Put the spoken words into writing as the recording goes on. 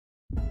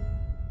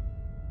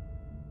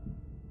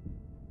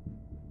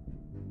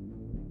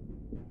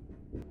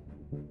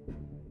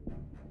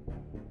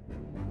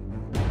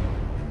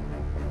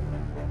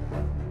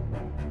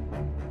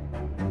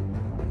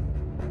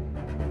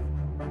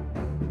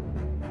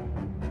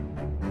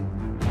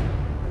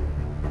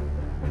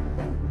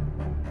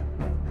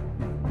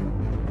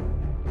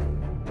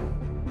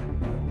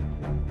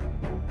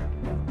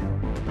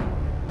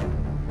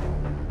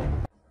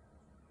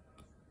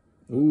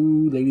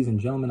ladies and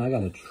gentlemen, I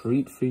got a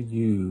treat for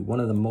you. One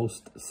of the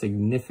most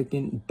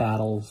significant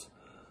battles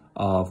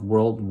of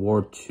World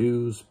War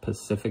II's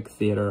Pacific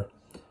Theater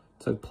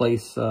took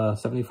place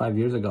 75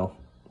 years ago,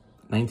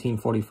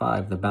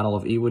 1945, the Battle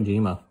of Iwo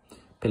Jima.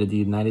 Pitted the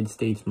United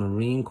States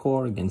Marine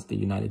Corps against the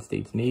United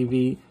States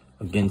Navy,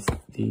 against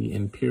the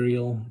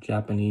Imperial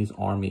Japanese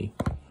Army.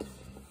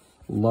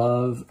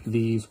 Love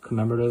these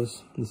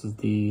commemoratives. This is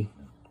the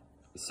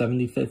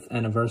 75th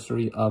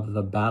anniversary of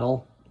the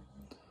battle.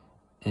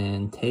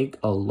 And take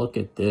a look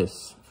at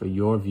this for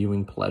your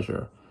viewing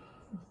pleasure.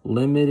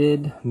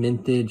 Limited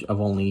mintage of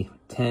only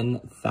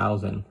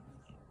 10,000.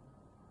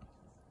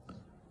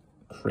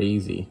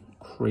 Crazy,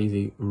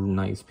 crazy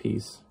nice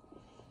piece.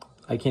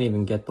 I can't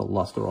even get the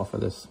luster off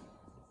of this.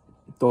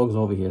 Dog's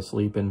over here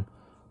sleeping.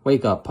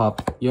 Wake up,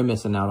 pup. You're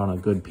missing out on a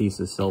good piece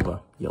of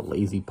silver, you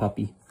lazy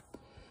puppy.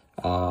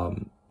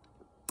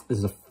 This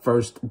is the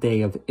first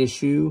day of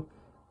issue.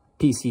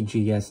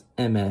 PCGS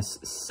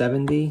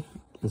MS-70.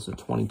 This is a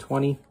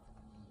 2020.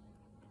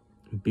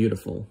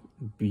 Beautiful,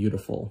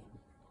 beautiful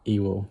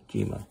Iwo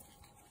Jima.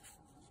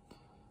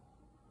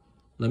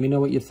 Let me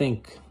know what you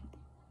think.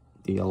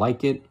 Do you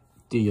like it?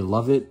 Do you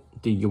love it?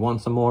 Do you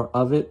want some more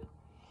of it?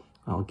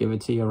 I'll give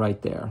it to you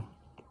right there.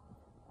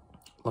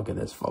 Look at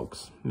this,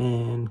 folks.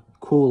 Man,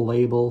 cool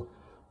label,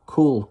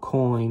 cool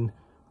coin,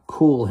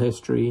 cool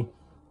history.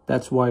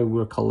 That's why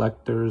we're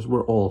collectors.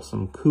 We're all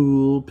some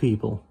cool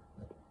people.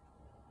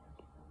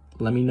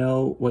 Let me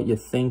know what you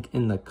think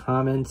in the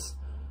comments.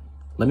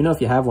 Let me know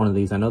if you have one of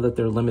these. I know that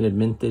they're limited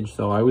mintage,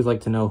 so I always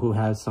like to know who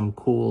has some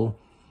cool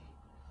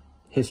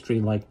history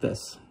like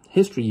this.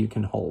 History you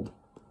can hold.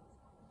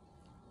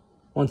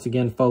 Once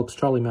again, folks,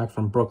 Charlie Mac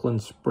from Brooklyn.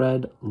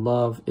 Spread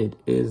love. It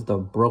is the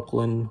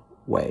Brooklyn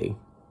way.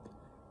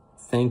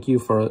 Thank you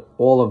for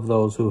all of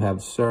those who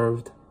have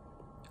served.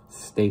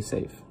 Stay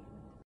safe.